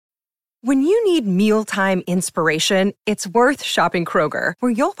When you need mealtime inspiration, it's worth shopping Kroger,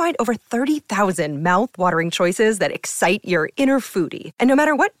 where you'll find over 30,000 mouth-watering choices that excite your inner foodie. And no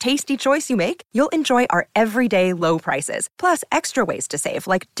matter what tasty choice you make, you'll enjoy our everyday low prices, plus extra ways to save,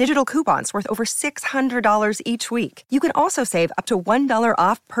 like digital coupons worth over $600 each week. You can also save up to $1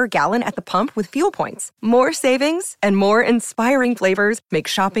 off per gallon at the pump with fuel points. More savings and more inspiring flavors make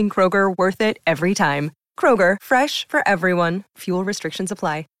shopping Kroger worth it every time. Kroger, fresh for everyone. Fuel restrictions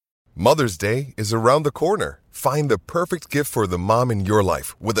apply. Mother's Day is around the corner. Find the perfect gift for the mom in your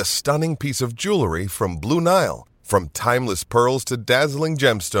life with a stunning piece of jewelry from Blue Nile. From timeless pearls to dazzling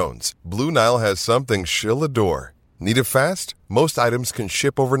gemstones, Blue Nile has something she'll adore. Need it fast? Most items can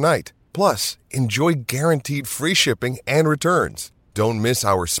ship overnight. Plus, enjoy guaranteed free shipping and returns. Don't miss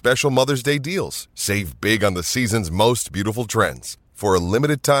our special Mother's Day deals. Save big on the season's most beautiful trends. For a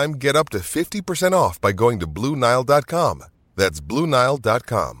limited time, get up to 50% off by going to BlueNile.com. That's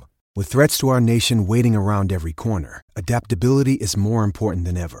BlueNile.com. With threats to our nation waiting around every corner, adaptability is more important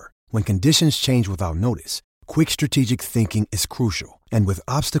than ever. When conditions change without notice, quick strategic thinking is crucial. And with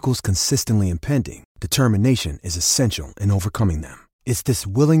obstacles consistently impending, determination is essential in overcoming them. It's this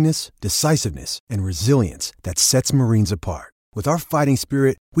willingness, decisiveness, and resilience that sets Marines apart. With our fighting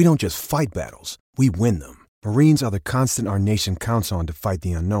spirit, we don't just fight battles, we win them. Marines are the constant our nation counts on to fight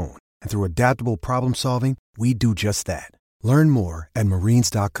the unknown. And through adaptable problem solving, we do just that. Learn more at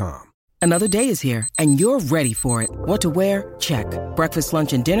Marines.com. Another day is here, and you're ready for it. What to wear? Check. Breakfast,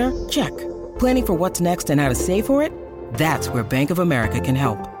 lunch, and dinner? Check. Planning for what's next and how to save for it? That's where Bank of America can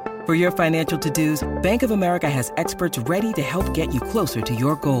help. For your financial to-dos, Bank of America has experts ready to help get you closer to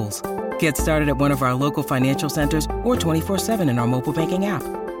your goals. Get started at one of our local financial centers or 24/7 in our mobile banking app.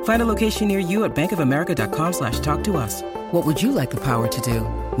 Find a location near you at bankofamerica.com/talktous. What would you like the power to do?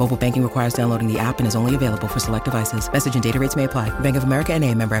 Mobile banking requires downloading the app and is only available for select devices. Message and data rates may apply. Bank of America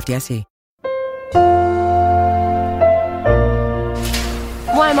N.A., member FDIC.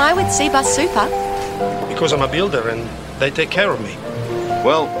 Why am I with Cbus Super? Because I'm a builder and they take care of me.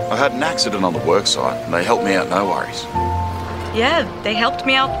 Well, I had an accident on the work site and they helped me out, no worries. Yeah, they helped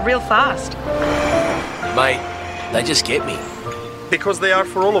me out real fast. Mate, they just get me. Because they are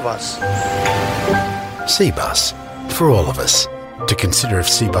for all of us. Cbus, for all of us. To consider if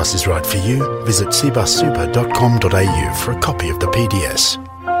Cbus is right for you, visit cbussuper.com.au for a copy of the PDS.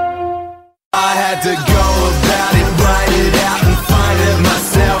 I had to go about it, write it out and find it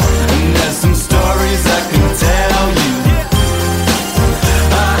myself. And there's some stories I can tell you.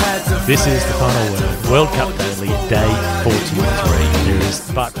 This is the final World Cup Daily, day 43. There is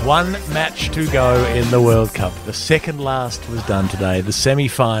but one match to go in the World Cup. The second last was done today, the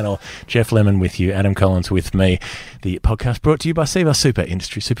semi-final. Jeff Lemon with you, Adam Collins with me. The podcast brought to you by Cbus Super,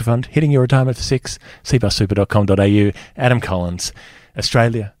 Industry Super Fund, hitting your retirement for 6, cbussuper.com.au. Adam Collins,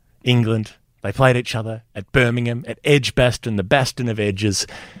 Australia, England, they played each other at Birmingham, at Edgbaston, the bastion of edges.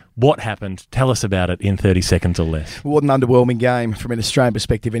 What happened? Tell us about it in 30 seconds or less. What an underwhelming game from an Australian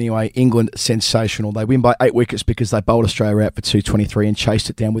perspective anyway. England, sensational. They win by 8 wickets because they bowled Australia out for 223 and chased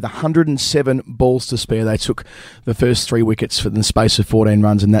it down with 107 balls to spare. They took the first 3 wickets for the space of 14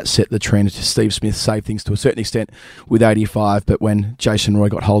 runs and that set the trend. Steve Smith saved things to a certain extent with 85, but when Jason Roy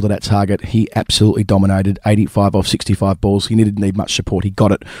got hold of that target, he absolutely dominated. 85 off 65 balls. He didn't need much support. He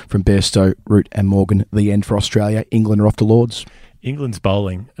got it from Bairstow, Root and Morgan. The end for Australia. England are off to Lords. England's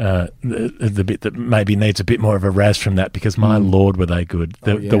bowling, the bit that maybe needs a bit more of a razz from that, because my lord were they good.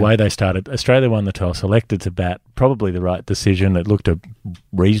 The way they started, Australia won the toss, elected to bat, probably the right decision. It looked a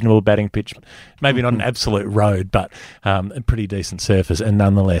reasonable batting pitch, maybe not an absolute road, but a pretty decent surface. And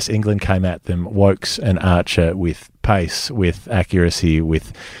nonetheless, England came at them, Woakes and Archer, with pace, with accuracy,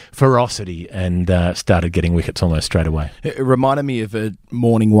 with ferocity, and started getting wickets almost straight away. It reminded me of a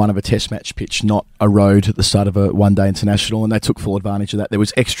morning one of a test match pitch, not a road at the start of a one-day international, and they took full advantage of that. There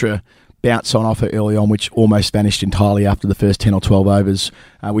was extra bounce on offer early on, which almost vanished entirely after the first 10 or 12 overs,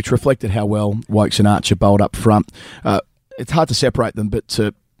 which reflected how well Woakes and Archer bowled up front. It's hard to separate them, but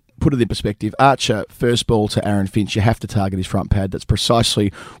to put it in perspective, Archer, first ball to Aaron Finch, you have to target his front pad. That's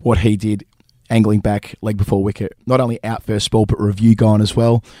precisely what he did, angling back, leg before wicket. Not only out first ball, but review gone as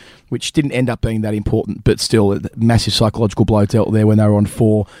well, which didn't end up being that important, but still a massive psychological blow dealt there when they were on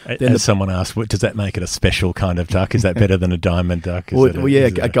 4. As someone asked, does that make it a special kind of duck? Is that better than a diamond duck?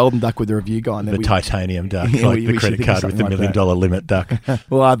 A golden duck with a review guy. The titanium duck, like the credit card with the $1 million limit duck.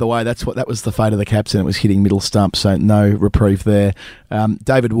 Well, either way, that was the fate of the captain. It was hitting middle stump, so no reprieve there.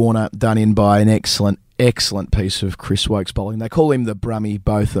 David Warner done in by an excellent piece of Chris Woakes bowling. They call him the Brummy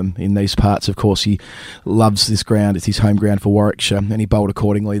Botham in these parts. Of course, he loves this ground. It's his home ground for Warwickshire, and he bowled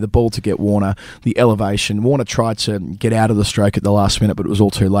accordingly. The ball ball to get Warner, the elevation. Warner tried to get out of the stroke at the last minute, but it was all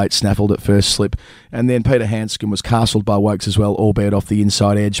too late, snaffled at first slip. And then Peter Hanscom was castled by Woakes as well, albeit off the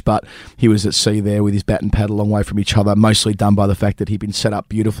inside edge, but he was at sea there with his bat and pad a long way from each other, mostly done by the fact that he'd been set up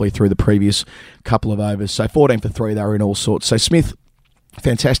beautifully through the previous couple of overs. So 14 for 3, they were in all sorts. So Smith,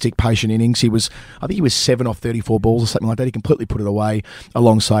 fantastic patient innings. I think he was 7 off 34 balls or something like that. He completely put it away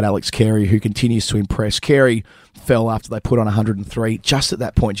alongside Alex Carey, who continues to impress. Carey fell after they put on 103. Just at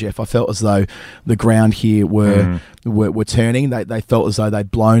that point, Jeff, I felt as though the ground here were turning. They felt as though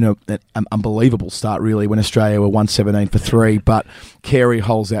they'd blown an unbelievable start, really, when Australia were 117 for 3. But Carey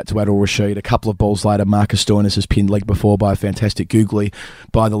holds out to Adil Rashid. A couple of balls later, Marcus Stoinis is pinned leg before by a fantastic googly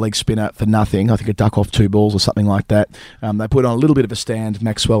by the leg spinner for nothing. I think a duck off 2 balls or something like that. They put on a little bit of a stand,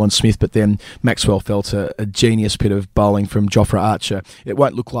 Maxwell and Smith, but then Maxwell fell to a genius bit of bowling from Jofra Archer. It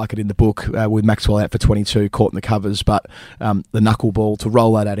won't look like it in the book with Maxwell out for 22, caught in the covers, but the knuckleball, to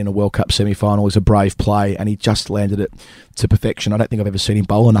roll that out in a World Cup semi-final is a brave play, and he just landed it to perfection. I don't think I've ever seen him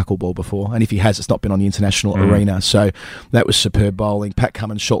bowl a knuckleball before, and if he has, it's not been on the international arena. So that was superb bowling. Pat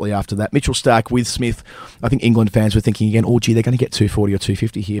Cummins shortly after that. Mitchell Starc with Smith. I think England fans were thinking again, oh gee, they're going to get 240 or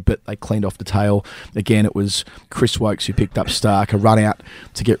 250 here, but they cleaned off the tail. Again, it was Chris Woakes who picked up Starc, a run out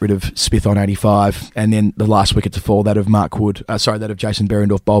to get rid of Smith on 85, and then the last wicket to fall, that of Jason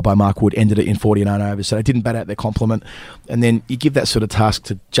Berendorf, bowled by Mark Wood, ended it in 49 overs. So they didn't bat out their complement. And then you give that sort of task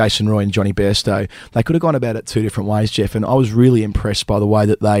to Jason Roy and Johnny Bairstow. They could have gone about it 2 different ways, Jeff, and I was really impressed by the way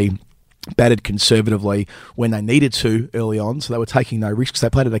that they batted conservatively when they needed to early on, so they were taking no risks. They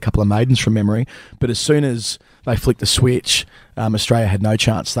played at a couple of maidens from memory, but as soon as they flicked the switch, Australia had no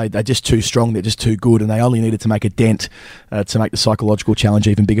chance. They're just too strong, they're just too good, and they only needed to make a dent to make the psychological challenge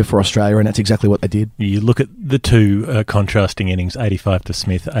even bigger for Australia, and that's exactly what they did. You look at the two contrasting innings, 85 to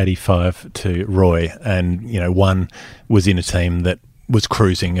Smith, 85 to Roy, and one was in a team that was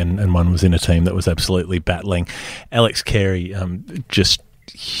cruising and one was in a team that was absolutely battling. Alex Carey, just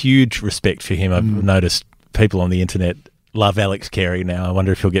huge respect for him. I've noticed people on the internet love Alex Carey now. I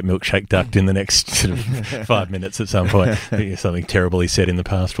wonder if he'll get milkshake ducked in the next sort of 5 minutes at some point. Something terrible he said in the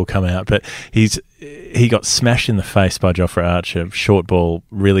past will come out. But he got smashed in the face by Jofra Archer. Short ball,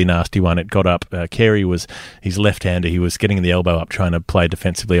 really nasty one. It got up. Carey was his left-hander. He was getting the elbow up, trying to play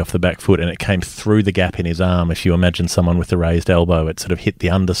defensively off the back foot, and it came through the gap in his arm. If you imagine someone with a raised elbow, it sort of hit the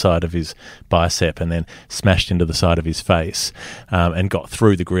underside of his bicep and then smashed into the side of his face and got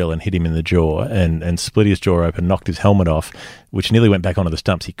through the grill and hit him in the jaw and split his jaw open, knocked his helmet off, which nearly went back onto the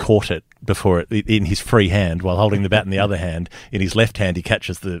stumps. He caught it before it in his free hand while holding the bat in the other hand. In his left hand, he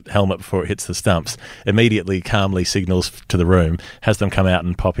catches the helmet before it hits the stumps, immediately calmly signals to the room, has them come out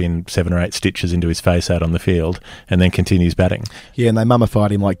and pop in 7 or 8 stitches into his face out on the field, and then continues batting. Yeah, and they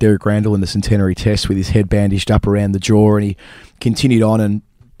mummified him like Derek Randall in the centenary test with his head bandaged up around the jaw, and he continued on and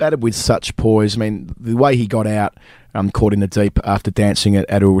batted with such poise. I mean, the way he got out, caught in the deep after dancing at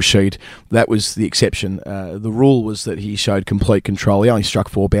Adil Rashid, that was the exception. The rule was that he showed complete control. He only struck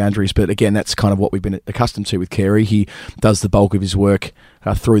 4 boundaries, but again, that's kind of what we've been accustomed to with Carey. He does the bulk of his work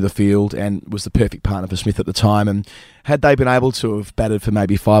through the field and was the perfect partner for Smith at the time. And had they been able to have batted for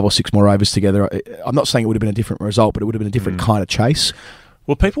maybe 5 or 6 more overs together, I'm not saying it would have been a different result, but it would have been a different kind of chase.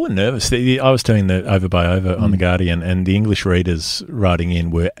 Well, people were nervous. I was doing the over by over on The Guardian, and the English readers writing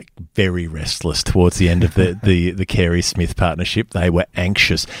in were very restless towards the end of the Carey-Smith partnership. They were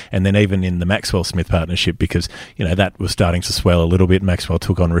anxious. And then even in the Maxwell-Smith partnership, because that was starting to swell a little bit. Maxwell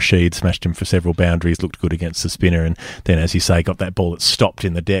took on Rashid, smashed him for several boundaries, looked good against the spinner, and then, as you say, got that ball that stopped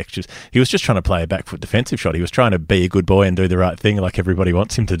in the deck. He was just trying to play a back foot defensive shot. He was trying to be a good boy and do the right thing like everybody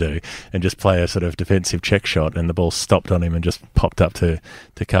wants him to do, and just play a sort of defensive check shot, and the ball stopped on him and just popped up to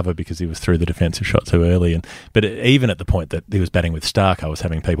cover because he was through the defensive shot too early. But even at the point that he was batting with Starc, I was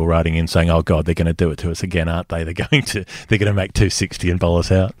having people writing in saying, "Oh God, they're going to do it to us again, aren't they? They're going to make 260 and bowl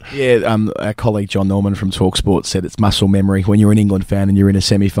us out." Yeah, our colleague John Norman from TalkSport said it's muscle memory. When you're an England fan and you're in a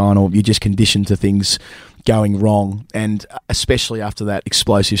semi-final, you're just conditioned to things going wrong, and especially after that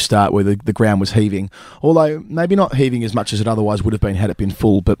explosive start where the ground was heaving, although maybe not heaving as much as it otherwise would have been had it been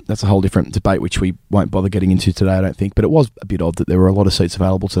full, but that's a whole different debate which we won't bother getting into today, I don't think. But it was a bit odd that there were a lot of seats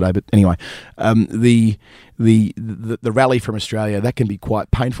available today. But anyway, the rally from Australia, that can be quite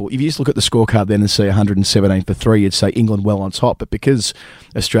painful. If you just look at the scorecard then and see 117 for 3, you'd say England well on top, but because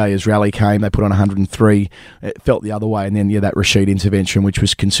Australia's rally came, they put on 103, it felt the other way, and then that Rashid intervention, which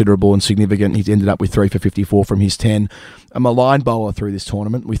was considerable and significant, he's ended up with 3 for 54 from his 10. a maligned bowler through this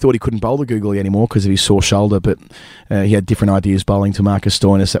tournament. We thought he couldn't bowl the googly anymore because of his sore shoulder, but he had different ideas bowling to Marcus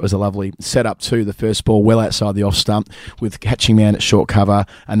Stoinis. That was a lovely setup too. The first ball well outside the off stump with catching man at short cover,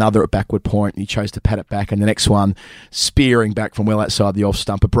 another at backward point. He chose to pat it back, and the next one spearing back from well outside the off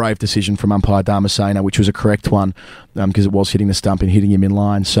stump. A brave decision from umpire Dharmasena, which was a correct one because it was hitting the stump and hitting him in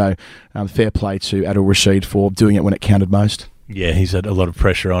line. So fair play to Adil Rashid for doing it when it counted most. Yeah, he's had a lot of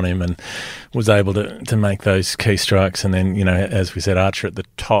pressure on him and was able to make those key strikes. And then, as we said, Archer at the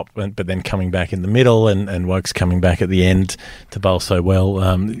top, but then coming back in the middle and Woakes coming back at the end to bowl so well.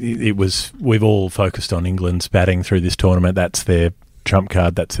 We've all focused on England's batting through this tournament. That's their trump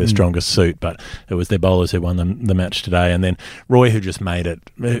card, that's their strongest suit, but it was their bowlers who won the match today. And then Roy, who just made it,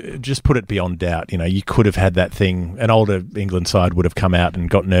 just put it beyond doubt. You could have had that thing, an older England side would have come out and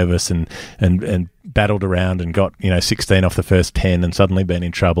got nervous and battled around and got 16 off the first 10 and suddenly been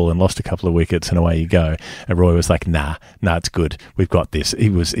in trouble and lost a couple of wickets, and away you go. And Roy was like, nah, it's good, we've got this. He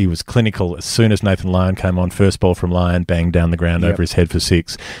was clinical. As soon as Nathan Lyon came on, first ball from Lyon, bang down the ground over his head for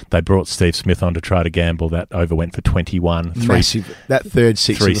 6. They brought Steve Smith on to try to gamble. That over went for 21. Massive. That third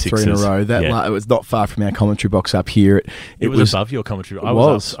six was 3 in a row. It was not far from our commentary box up here. It was above your commentary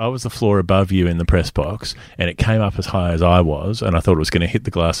box. I was the floor above you in the press box, and it came up as high as I was, and I thought it was going to hit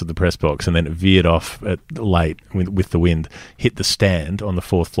the glass of the press box, and then it veered off at late with the wind, hit the stand on the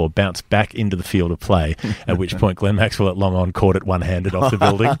 4th floor, bounced back into the field of play, at which point Glenn Maxwell at long on caught it one-handed off the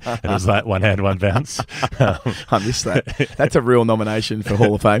building, and it was like one hand, one bounce. I missed that. That's a real nomination for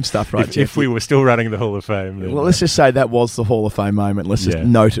Hall of Fame stuff, right, if we were still running the Hall of Fame. Then, well, let's just say that was the Hall of Fame moment. Let's just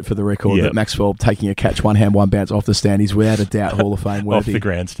note it for the record that Maxwell taking a catch, one hand, one bounce off the stand, is without a doubt Hall of Fame worthy. Off the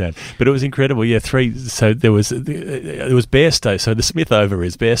grandstand. But it was incredible. Yeah, 3. So there was Bairstow. So the Smith over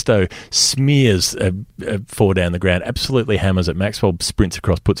is Bairstow smears a 4 down the ground, absolutely hammers it. Maxwell sprints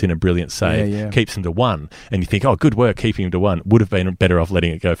across, puts in a brilliant save, keeps him to 1. And you think, oh, good work keeping him to 1. Would have been better off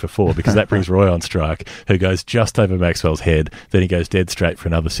letting it go for 4, because that brings Roy on strike, who goes just over Maxwell's head. Then he goes dead straight for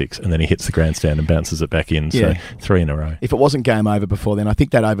another 6, and then he hits the grandstand and bounces it back in. So 3 in a row. If it wasn't game over before then, I think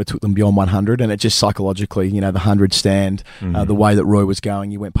that overtook them beyond 100, and it just psychologically, the 100 stand, the way that Roy was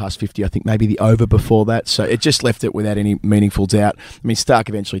going, he went past 50, I think maybe the over before that. So it just left it without any meaningful doubt. I mean, Stark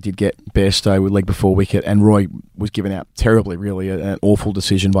eventually did get Bairstow with leg before wicket, and Roy was given out terribly, really, an awful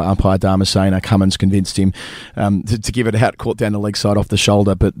decision by umpire Dharmasena. Cummins convinced him to give it out, caught down the leg side off the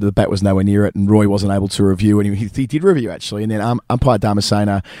shoulder, but the bat was nowhere near it, and Roy wasn't able to review, and he did review, actually, and then umpire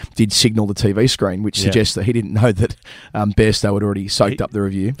Dharmasena did signal the TV screen, which suggests that he didn't know that Bairstow had already soaked up the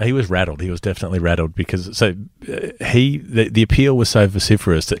review. He was rattled. He was definitely rattled, because the appeal was so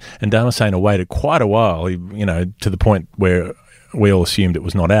vociferous, and Dharmasena waited quite a while, to the point where we all assumed it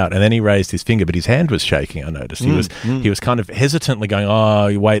was not out, and then he raised his finger, but his hand was shaking. I noticed he was kind of hesitantly going,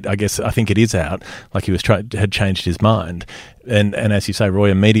 "Oh, wait, I think it is out." Like he was had changed his mind, and as you say,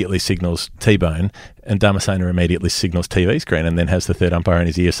 Roy immediately signals T-bone, and Dharmasena immediately signals TV screen, and then has the third umpire in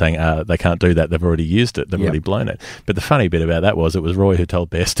his ear saying, "They can't do that. They've already used it. They've already blown it." But the funny bit about that was it was Roy who told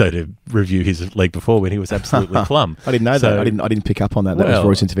Bairstow to review his leg before, when he was absolutely plumb. I didn't know that. I didn't pick up on that. That was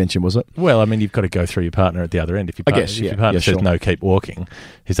Roy's intervention, was it? Well, I mean, you've got to go through your partner at the other end. If your partner says no, keep walking.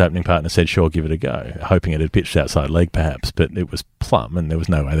 His opening partner said, sure, give it a go, hoping it had pitched outside leg perhaps, but it was plumb, and there was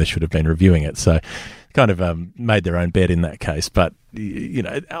no way they should have been reviewing it. So kind of made their own bet in that case. But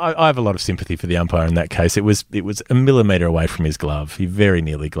I have a lot of sympathy for the umpire in that case. It was a millimetre away from his glove. He very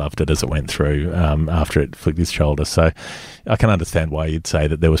nearly gloved it as it went through after it flicked his shoulder. So I can understand why you'd say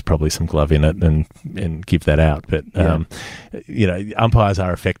that there was probably some glove in it and give that out. But umpires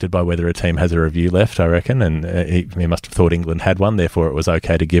are affected by whether a team has a review left, I reckon, and he must have thought England had one, therefore it was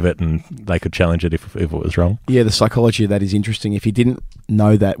okay to give it, and they could challenge it if it was wrong. Yeah, the psychology of that is interesting. If he didn't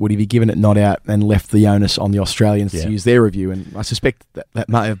know that, would he be given it not out and left the onus on the Australians to use their review? And I suspect that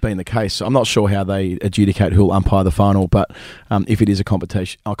may have been the case. So I'm not sure how they adjudicate who'll umpire the final, but if it is a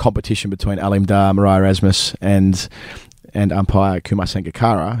competition between Alim Dar, Mariah Erasmus and umpire Kumar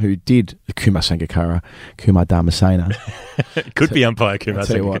Sangakkara, Kumar Dharmasena. Could be umpire Kumar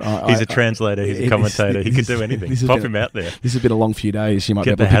Sangakkara. He's a translator, he's a commentator, he could do anything. Pop him out there. This has been a long few days. You might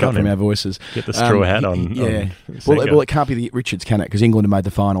be able to pick up from our voices. Get the straw hat on. Yeah. Well, it can't be the Richards, can it? Because England have made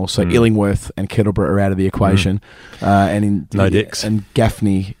the final, so Illingworth and Kettleborough are out of the equation. No Dix. And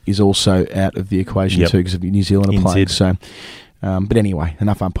Gaffney is also out of the equation too, because of New Zealand are playing. So. But anyway,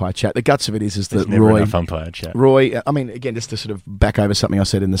 enough umpire chat. The guts of it is that Roy... enough umpire chat. Roy, I mean, again, just to sort of back over something I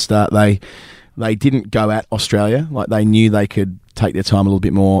said in the start, they they didn't go at Australia. Like, they knew they could take their time a little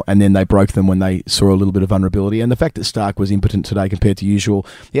bit more, and then they broke them when they saw a little bit of vulnerability. And the fact that Stark was impotent today compared to usual,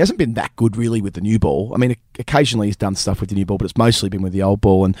 he hasn't been that good really with the new ball. I mean, occasionally he's done stuff with the new ball, but it's mostly been with the old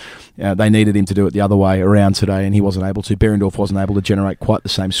ball, and they needed him to do it the other way around today, and he wasn't able to. Behrendorff wasn't able to generate quite the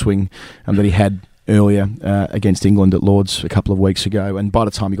same swing that he had earlier against England at Lords a couple of weeks ago, and by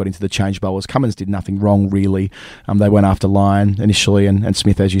the time he got into the change bowlers, Cummins did nothing wrong really. They went after Lyon initially, and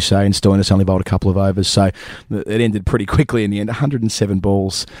Smith, as you say, and Stoinis only bowled a couple of overs, so it ended pretty quickly in the end. 107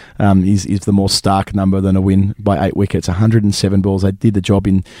 balls is the more stark number than a win by 8 wickets. 107 balls. They did the job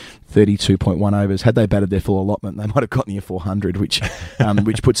in 32.1 overs. Had they batted their full allotment, they might have got near 400, which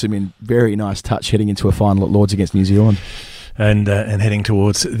puts them in very nice touch heading into a final at Lords against New Zealand. And heading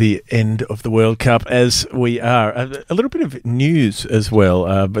towards the end of the World Cup as we are. A little bit of news as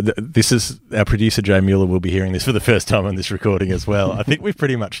well, but this is our producer, Jay Mueller, will be hearing this for the first time on this recording as well. I think we've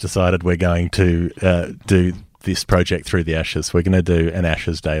pretty much decided we're going to do this project through the Ashes. We're going to do an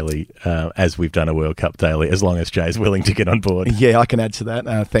Ashes daily as we've done a World Cup daily, as long as Jay's willing to get on board. Yeah, I can add to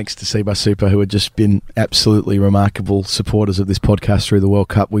that. Thanks to Seabus Super, who have just been absolutely remarkable supporters of this podcast through the World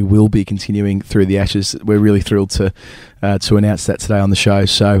Cup. We will be continuing through the Ashes. We're really thrilled to announce that today on the show.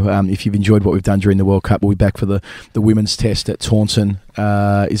 So if you've enjoyed what we've done during the World Cup, we'll be back for the women's test at Taunton.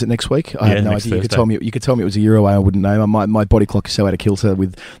 Is it next week? I have no idea. You could tell me it was a year away. I wouldn't know. My body clock is so out of kilter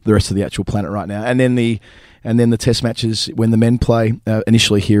with the rest of the actual planet right now. And then the test matches when the men play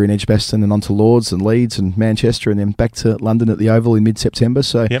initially here in Edgbaston and on to Lords and Leeds and Manchester and then back to London at the Oval in mid-September.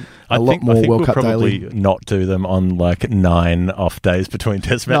 So a lot more World Cup daily. We'll probably not do them on like 9 off days between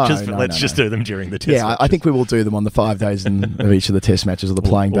test matches, but let's just do them during the test matches. I think we will do them on the 5 days of each of the test matches or the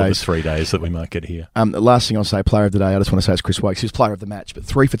playing days. Or the 3 days that we might get here. The last thing I'll say, player of the day, I just want to say is Chris Wokes. He was player of the match, but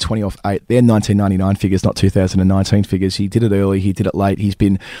 3 for 20 off 8. They're 1999 figures, not 2019 figures. He did it early, he did it late. He's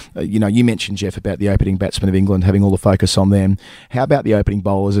been, you mentioned, Jeff, about the opening batsmen of England having all the focus on them. How about the opening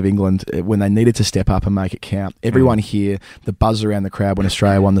bowlers of England when they needed to step up and make it count? Everyone here, the buzz around the crowd when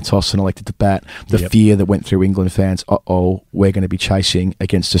Australia won the toss and elected to bat, the fear that went through England fans, we're going to be chasing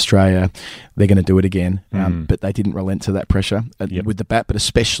against Australia. They're going to do it again. But they didn't relent to that pressure with the bat, but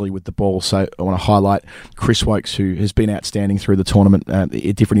especially with the ball. So I want to highlight Chris Wokes, who has been outstanding through the tournament at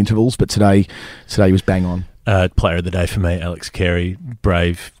different intervals, but today he was bang on. Player of the day for me, Alex Carey.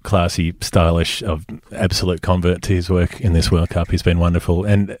 Brave, classy, stylish, absolute convert to his work in this World Cup. He's been wonderful.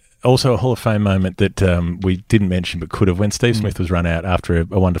 And also a Hall of Fame moment that we didn't mention but could have. When Steve Smith was run out after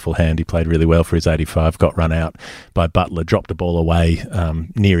a wonderful hand, he played really well for his 85, got run out by Butler, dropped the ball away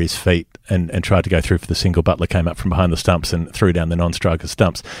near his feet and tried to go through for the single. Butler came up from behind the stumps and threw down the non-striker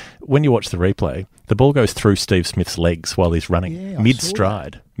stumps. When you watch the replay, the ball goes through Steve Smith's legs while he's running,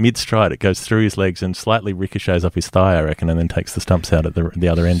 mid-stride. Mid-stride, it goes through his legs and slightly ricochets off his thigh, I reckon, and then takes the stumps out at the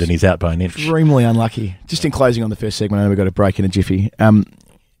other end, and he's out by an inch. Extremely unlucky. Just in closing on the first segment, I know we've got a break in a jiffy.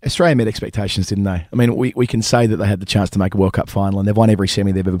 Australia met expectations, didn't they? I mean, we can say that they had the chance to make a World Cup final, and they've won every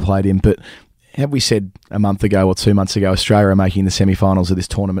semi they've ever played in, but have we said a month ago or 2 months ago Australia are making the semi-finals of this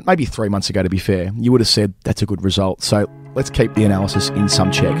tournament? Maybe 3 months ago, to be fair. You would have said that's a good result. So let's keep the analysis in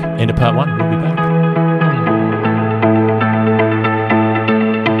some check. End of part 1. We'll be back.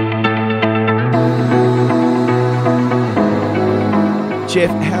 Jeff,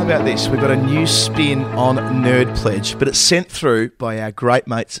 how about this? We've got a new spin on Nerd Pledge, but it's sent through by our great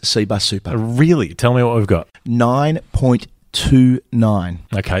mates Seabus Super. Really? Tell me what we've got. 9.29.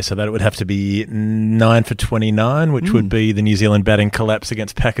 Okay, so that would have to be 9 for 29, which would be the New Zealand batting collapse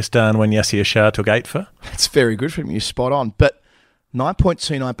against Pakistan when Yasir Shah took 8 for. That's very good from you, spot on. But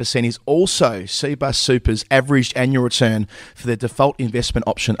 9.29% is also Seabus Super's averaged annual return for their default investment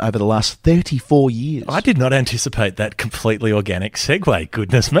option over the last 34 years. I did not anticipate that completely organic segue.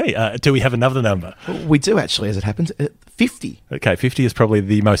 Goodness me. Do we have another number? We do, actually, as it happens. 50. Okay, 50 is probably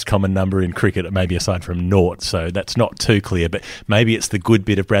the most common number in cricket, maybe aside from naught, so that's not too clear, but maybe it's the good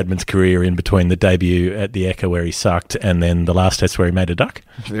bit of Bradman's career in between the debut at the Ekka where he sucked and then the last test where he made a duck.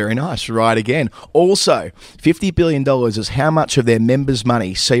 Very nice. Right again. Also, $50 billion is how much of their members'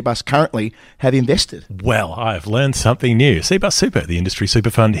 money Seabus currently have invested. Well, I've learned something new. Seabus Super, the industry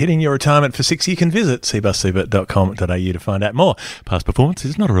super fund hitting your retirement for 6. You can visit cbussuper.com.au to find out more. Past performance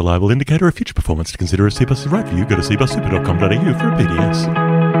is not a reliable indicator of future performance. To consider if Seabus is right for you, go to cbussuper.com.au for a PDS.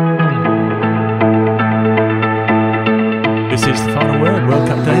 This is the final word, World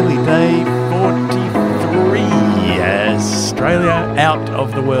Cup Daily, day 43. Australia out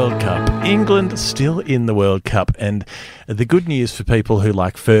of the World Cup. England still in the World Cup. And the good news for people who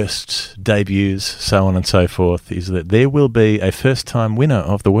like first debuts, so on and so forth, is that there will be a first-time winner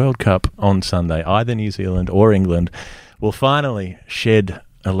of the World Cup on Sunday. Either New Zealand or England will finally shed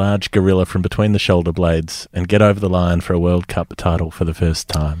a large gorilla from between the shoulder blades and get over the line for a World Cup title for the first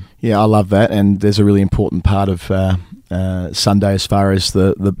time. Yeah, I love that, and there's a really important part of Sunday as far as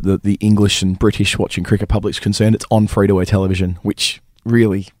the English and British watching cricket public's concerned. It's on free-to-air television, which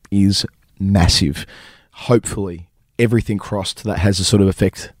really is massive. Hopefully, everything crossed that has a sort of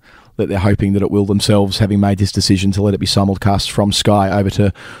effect that they're hoping that it will themselves, having made this decision to let it be simulcast from Sky over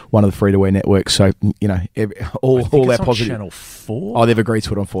to one of the free-to-air networks. So, all our positive. Channel 4? Oh, they've agreed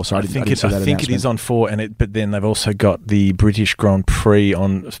to it on 4. Sorry, I think it is on 4, but then they've also got the British Grand Prix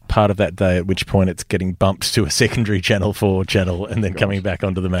on part of that day, at which point it's getting bumped to a secondary Channel 4 channel and then coming back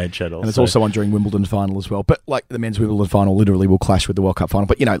onto the main channel. And it's also on during Wimbledon final as well. But like the men's Wimbledon final literally will clash with the World Cup final.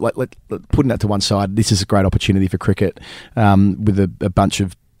 But, putting that to one side, this is a great opportunity for cricket with a bunch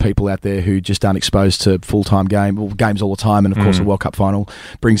of people out there who just aren't exposed to full-time games all the time, and of course a World Cup final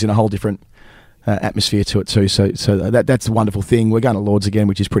brings in a whole different atmosphere to it too. So that's a wonderful thing. We're going to Lords again,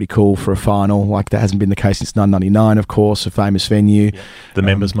 which is pretty cool for a final. Like, that hasn't been the case since 1999, of course, a famous venue. Yeah. The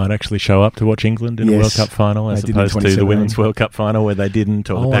members might actually show up to watch England in a World Cup final, as opposed to the Women's World Cup final where they didn't,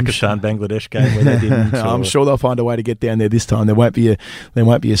 or the Pakistan-Bangladesh game where they didn't. I'm sure they'll find a way to get down there this time. There won't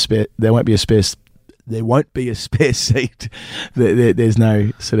be a spare seat. There's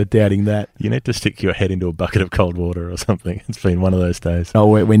no sort of doubting that. You need to stick your head into a bucket of cold water or something. It's been one of those days. Oh,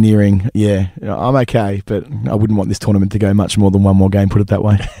 we're nearing. Yeah, I'm okay, but I wouldn't want this tournament to go much more than one more game, put it that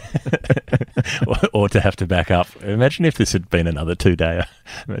way. or to have to back up. Imagine if this had been another 2-dayer.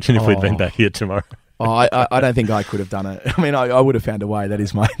 Imagine if we'd been back here tomorrow. I don't think I could have done it. I mean, I would have found a way. That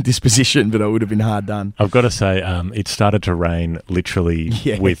is my disposition, but it would have been hard done. I've got to say, it started to rain literally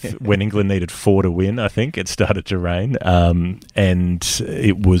when England needed 4 to win, I think. It started to rain. And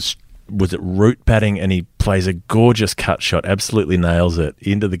it was it root batting, and he plays a gorgeous cut shot, absolutely nails it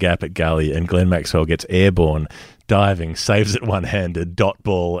into the gap at Gully, and Glenn Maxwell gets airborne, diving, saves it one-handed, dot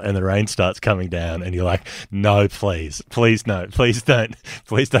ball, and the rain starts coming down, and you're like, no, please no, please don't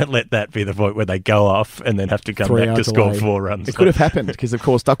let that be the point where they go off and then have to come back to score 4 runs. It could have happened, because of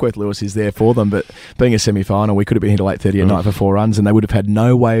course Duckworth Lewis is there for them, but being a semi-final, we could have been here till 8:30 at night for 4 runs, and they would have had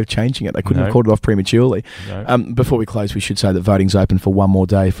no way of changing it. They couldn't have called it off prematurely. Before we close, we should say that voting's open for one more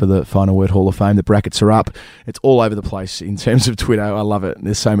day for the Final Word Hall of Fame. The brackets are up. It's all over the place in terms of Twitter. I love it.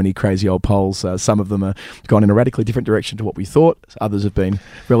 There's so many crazy old polls. Some of them are gone in a radically different direction to what we thought. Others have been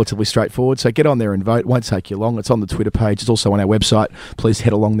relatively straightforward. So get on there and vote. It won't take you long. It's on the Twitter page. It's also on our website. Please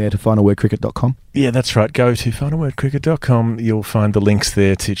head along there to finalwordcricket.com. Yeah, that's right. Go to finalwordcricket.com. You'll find the links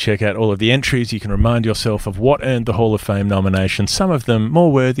there to check out all of the entries. You can remind yourself of what earned the Hall of Fame nomination. Some of them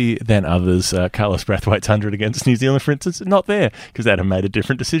more worthy than others. Carlos Brathwaite's 100 against New Zealand, for instance, not there, because Adam made a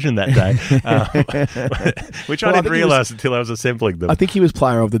different decision that day, which I didn't realise until I was assembling them. I think he was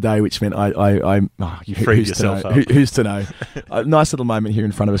player of the day, which meant you freed yourself up. Who's to know? A nice little moment here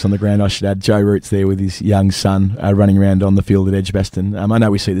in front of us on the ground, I should add. Joe Root's there with his young son running around on the field at Edgbaston. I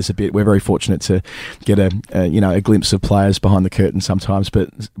know we see this a bit. We're very fortunate to get a glimpse of players behind the curtain sometimes,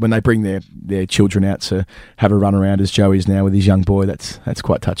 but when they bring their children out to have a run around, as Joe is now with his young boy, that's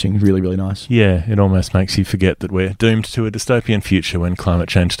quite touching. Really, really nice. Yeah, it almost makes you forget that we're doomed to a dystopian future when climate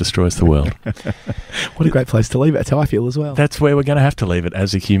change destroys the world. What a great place to leave it. That's how I feel as well. That's where we're going to have to leave it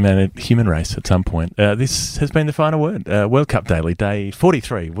as a human race at some point. This has been The Final Word, World Cup Daily, day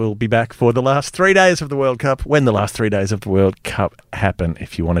 43. We'll be back for the last 3 days of the World Cup, when the last 3 days of the World Cup happen.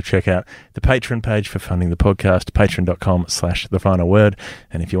 If you want to check out the Patreon page for funding the podcast, patreon.com/thefinalword.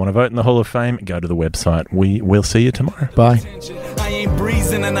 And if you want to vote in the Hall of Fame, go to the website. We will see you tomorrow. Bye. I ain't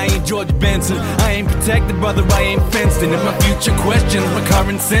breezing and I ain't George Benson. I ain't protected, brother, I ain't fenced in. If my future questions my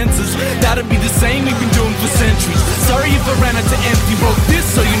current senses, that'll be the same we've been doing for centuries. Sorry if I ran out to empty, wrote this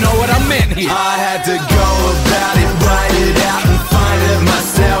so you know what I meant here. I had to go about it, write it out and find it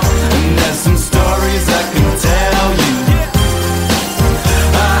myself. And there's some stories I can tell you.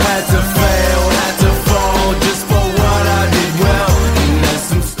 I had to fail, had to fall just for what I did well. And there's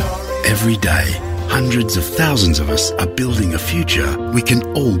some stories. Every day, hundreds of thousands of us are building a future we can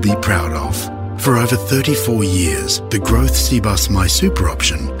all be proud of. For over 34 years, the Growth Cbus MySuper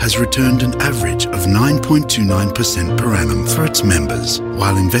option has returned an average of 9.29% per annum for its members,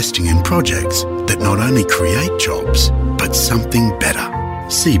 while investing in projects that not only create jobs, but something better.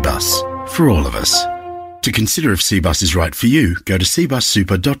 Cbus, for all of us. To consider if Cbus is right for you, go to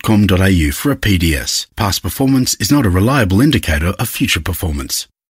cbussuper.com.au for a PDS. Past performance is not a reliable indicator of future performance.